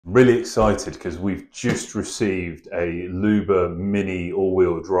Really excited because we've just received a LUBA Mini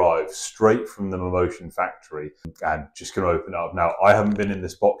all-wheel drive straight from the Mammotion factory, and just going to open it up now. I haven't been in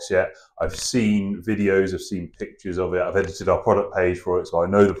this box yet. I've seen videos, I've seen pictures of it, I've edited our product page for it, so I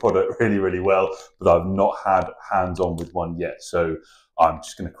know the product really, really well, but I've not had hands-on with one yet. So I'm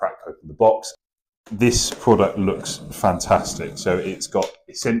just going to crack open the box. This product looks fantastic. So it's got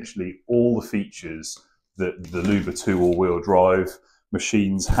essentially all the features that the LUBA 2 all-wheel drive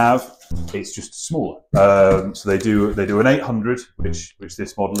machines have. It's just smaller. So they do an 800, which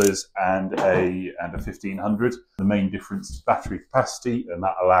this model is, and a 1500. The main difference is battery capacity, and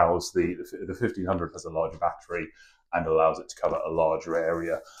that allows the 1500 has a larger battery and allows it to cover a larger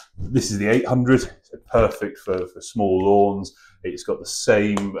area. This is the 800, so perfect for small lawns. It's got the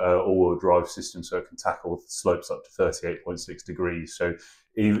same all-wheel drive system, so it can tackle slopes up to 38.6 degrees. So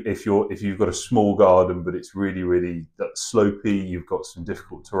if you've got a small garden, but it's really, really slopey, you've got some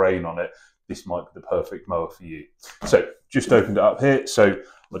difficult terrain on it, this might be the perfect mower for you. So just opened it up here. So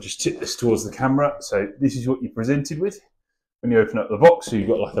I'll just tip this towards the camera. So this is what you're presented with when you open up the box. So you've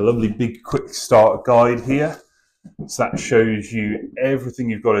got like a lovely big quick start guide here. So that shows you everything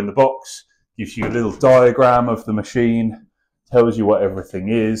you've got in the box, gives you a little diagram of the machine, tells you what everything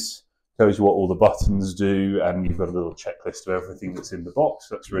is, tells you what all the buttons do, and you've got a little checklist of everything that's in the box.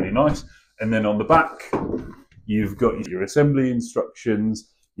 That's really nice. And then on the back, you've got your assembly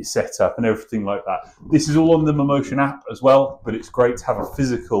instructions, your setup, and everything like that. This is all on the Mammotion app as well, but it's great to have a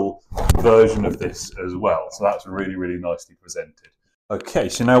physical version of this as well. So that's really, really nicely presented. Okay,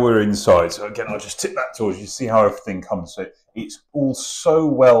 so now we're inside. So again, I'll just tip that towards you, see how everything comes. So it's all so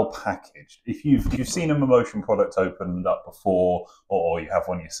well packaged. If you've seen a Mammotion product opened up before, or you have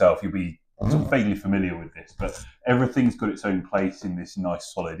one yourself, you'll be vaguely familiar with this, but everything's got its own place in this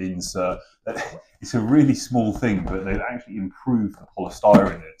nice solid insert. It's a really small thing, but they've actually improved the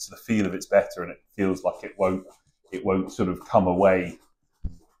polystyrene in it, so the feel of it's better, and it feels like it won't sort of come away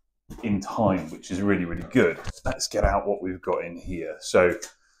in time, which is really, really good. Let's get out what we've got in here. So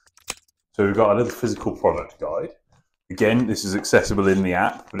we've got a little physical product guide. Again, this is accessible in the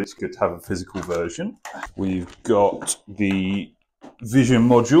app, but it's good to have a physical version. We've got the vision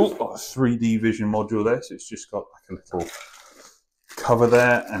module, a 3D vision module there. So it's just got like a little cover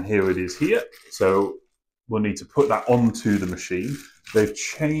there, and here it is here. So we'll need to put that onto the machine. They've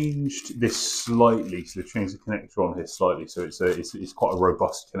changed this slightly, so they've changed the connector on here slightly, so it's quite a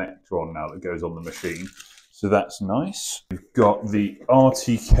robust connector on now that goes on the machine. So that's nice. You've got the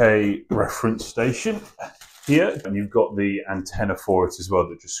RTK reference station here, and you've got the antenna for it as well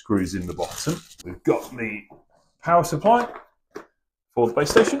that just screws in the bottom. We've got the power supply for the base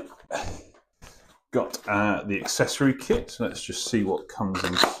station. Got the accessory kit. So let's just see what comes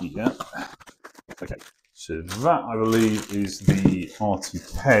in here. Okay. So that, I believe, is the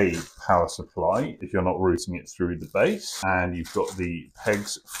RTK power supply, if you're not routing it through the base. And you've got the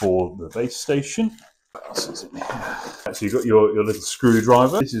pegs for the base station. What else is in here? So you've got your little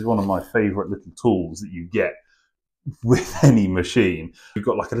screwdriver. This is one of my favourite little tools that you get with any machine. You've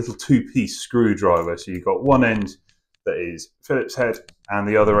got like a little two-piece screwdriver. So you've got one end that is Phillips head, and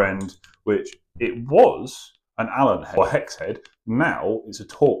the other end, which it was an Allen head or hex head. Now it's a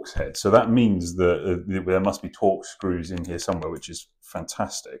Torx head, so that means that there must be Torx screws in here somewhere, which is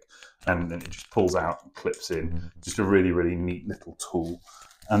fantastic. And then it just pulls out and clips in. Just a really, really neat little tool.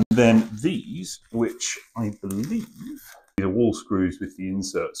 And then these, which I believe are wall screws with the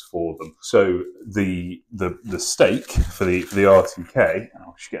inserts for them. So the stake for the RTK,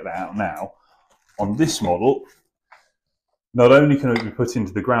 I'll just get that out now. On this model, not only can it be put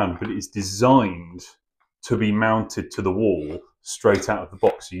into the ground, but it is designed to be mounted to the wall straight out of the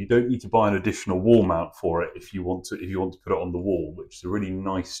box. So you don't need to buy an additional wall mount for it if you want to put it on the wall, which is a really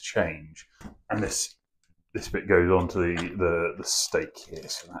nice change. And this bit goes onto the stake here,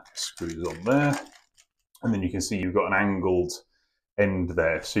 so that screws on there. And then you can see you've got an angled end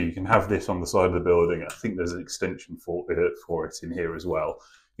there, so you can have this on the side of the building. I think there's an extension for it in here as well.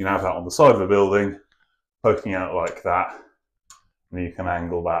 You can have that on the side of the building, poking out like that, and you can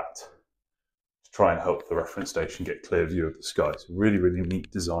angle that to try and help the reference station get clear view of the sky. It's a really, really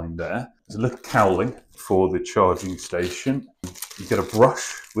neat design there. There's a little cowling for the charging station. You get a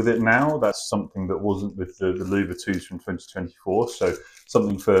brush with it now. That's something that wasn't with the LUBA 2s from 2024. So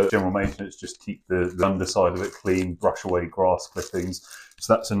something for general maintenance, just keep the underside of it clean, brush away grass clippings.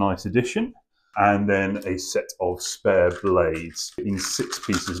 So that's a nice addition. And then a set of spare blades in 6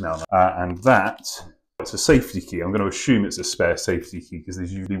 pieces now. And that, it's a safety key. I'm going to assume it's a spare safety key because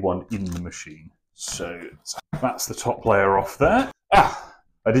there's usually one in the machine. So that's the top layer off there.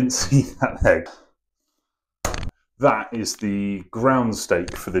 I didn't see that there. That is the ground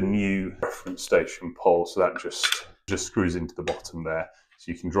stake for the new reference station pole, so that just screws into the bottom there,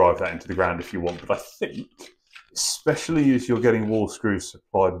 so you can drive that into the ground if you want. But I think, especially as you're getting wall screws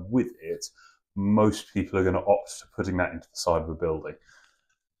supplied with it, most people are going to opt for putting that into the side of a building.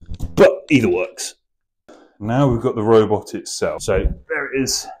 But either works. Now we've got the robot itself. So there it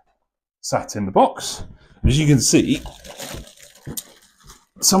is, sat in the box. As you can see,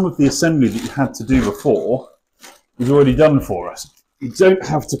 some of the assembly that you had to do before is already done for us. You don't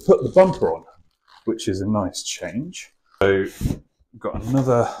have to put the bumper on, which is a nice change. So we've got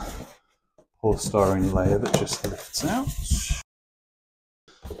another polystyrene layer that just lifts out.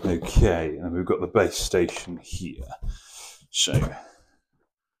 Okay, and we've got the base station here. So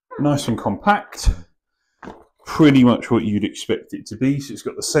nice and compact, pretty much what you'd expect it to be. So it's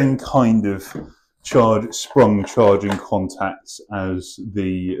got the same kind of sprung charging contacts as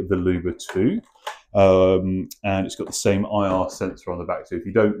the LUBA 2. And it's got the same IR sensor on the back. So if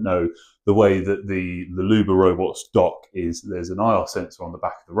you don't know, the way that the LUBA robot's dock is, there's an IR sensor on the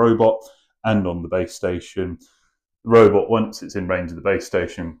back of the robot and on the base station. The robot, once it's in range of the base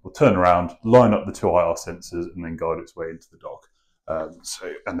station, will turn around, line up the two IR sensors, and then guide its way into the dock.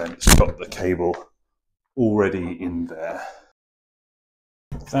 And then it's got the cable already in there.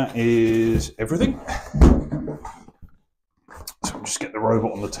 That is everything. So we'll just get the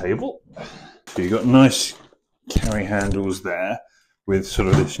robot on the table. So you've got nice carry handles there with sort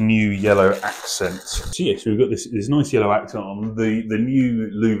of this new yellow accent. So yeah, so we've got this nice yellow accent on the new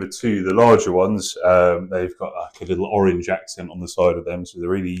LUBA 2, the larger ones. They've got like a little orange accent on the side of them, so they're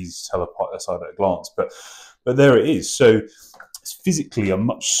really easy to tell apart at a glance. But there it is. So it's physically a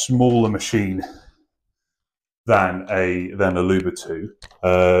much smaller machine than a LUBA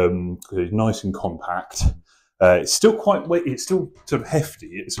 2. It's nice and compact. It's still quite weight. It's still sort of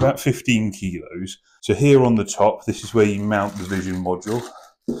hefty. It's about 15 kilos. So here on the top, this is where you mount the vision module.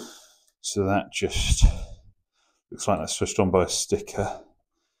 So that just looks like that's switched on by a sticker.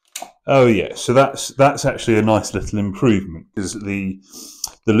 Oh yeah, so that's actually a nice little improvement, because the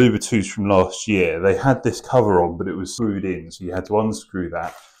LUBA 2s from last year, they had this cover on, but it was screwed in, so you had to unscrew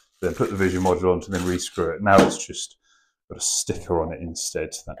that, then put the vision module on, to then re-screw it. Now it's just got a sticker on it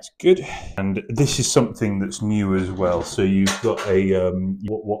instead, so that's good. And this is something that's new as well. So you've got a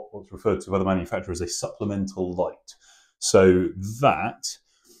what's referred to by the manufacturer as a supplemental light. So that,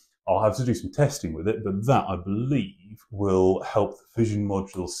 I'll have to do some testing with it, but that I believe will help the vision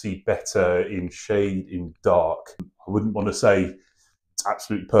module see better in shade, in dark. I wouldn't want to say it's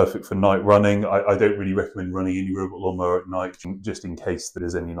absolutely perfect for night running. I don't really recommend running any robot lawnmower at night, just in case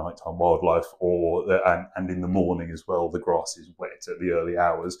there's any nighttime wildlife, or and in the morning as well. The grass is wet at the early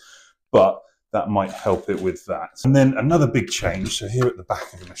hours, but that might help it with that. And then another big change. So here at the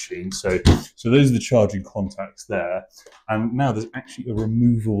back of the machine, so those are the charging contacts there, and now there's actually a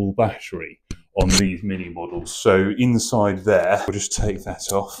removable battery on these mini models. So inside there, we'll just take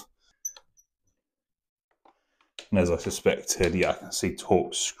that off. And as I suspected, yeah, I can see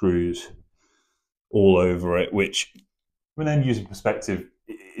Torx screws all over it, which from an end user perspective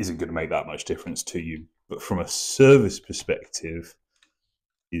isn't going to make that much difference to you, but from a service perspective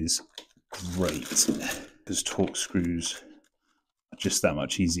is great, because Torx screws are just that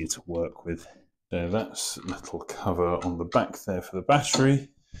much easier to work with. So that's a little cover on the back there for the battery.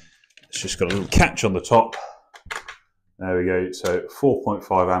 It's just got a little catch on the top. There we go. So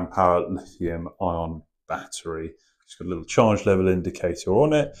 4.5 amp hour lithium ion battery. It's got a little charge level indicator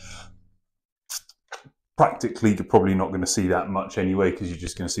on it. Practically, you're probably not going to see that much anyway, because you're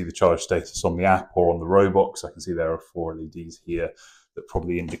just going to see the charge status on the app or on the robot. So I can see there are 4 LEDs here that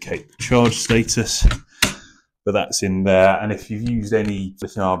probably indicate the charge status, but that's in there. And if you've used any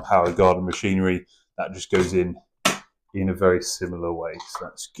lithium powered garden machinery, that just goes in a very similar way. So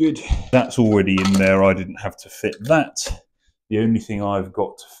that's good. That's already in there. I didn't have to fit that. The only thing I've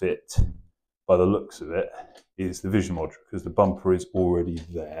got to fit, by the looks of it, is the vision module, because the bumper is already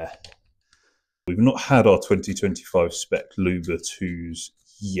there. We've not had our 2025 spec LUBA 2s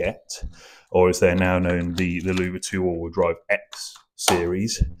yet, or as they're now known, the LUBA 2 all-wheel drive X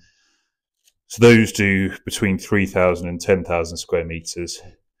series. So those do between 3,000 and 10,000 square meters,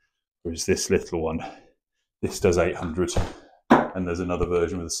 whereas this little one, this does 800, and there's another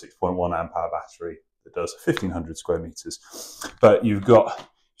version with a 6.1 amp hour battery that does 1,500 square meters. But you've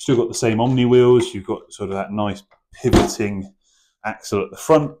still got the same Omni wheels. You've got sort of that nice pivoting axle at the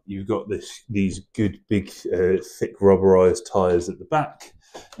front. You've got these good big thick rubberized tires at the back,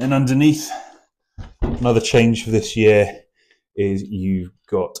 and underneath, another change for this year is you've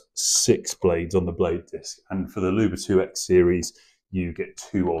got 6 blades on the blade disc, and for the LUBA 2X series you get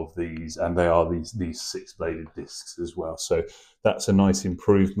 2 of these, and they are these 6-bladed discs as well. So that's a nice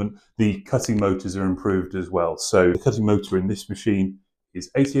improvement. The cutting motors are improved as well. So the cutting motor in this machine is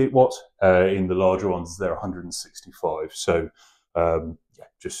 88 watts. In the larger ones, they're 165. So yeah,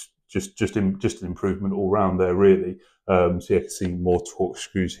 just an improvement all round there, really. So you can see more torque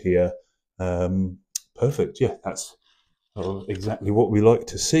screws here. Perfect. Yeah, that's exactly what we like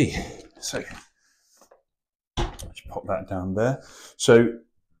to see. So let's pop that down there. So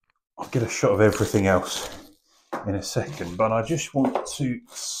I'll get a shot of everything else in a second, but I just want to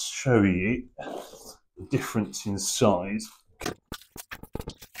show you the difference in size.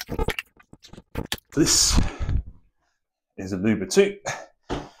 This is a LUBA 2,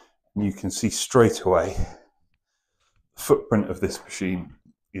 and you can see straight away the footprint of this machine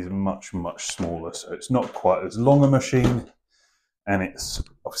is much smaller. So it's not quite as long a machine, and it's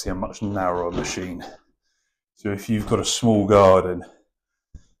obviously a much narrower machine. So if you've got a small garden,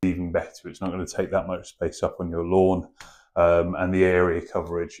 even better. It's not going to take that much space up on your lawn, and the area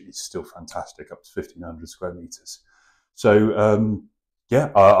coverage is still fantastic, up to 1,500 square meters. So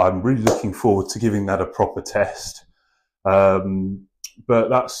yeah, I'm really looking forward to giving that a proper test. But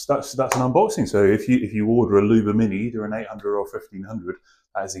that's an unboxing. So if you order a LUBA Mini, either an 800 or 1,500,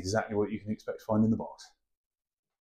 that is exactly what you can expect to find in the box.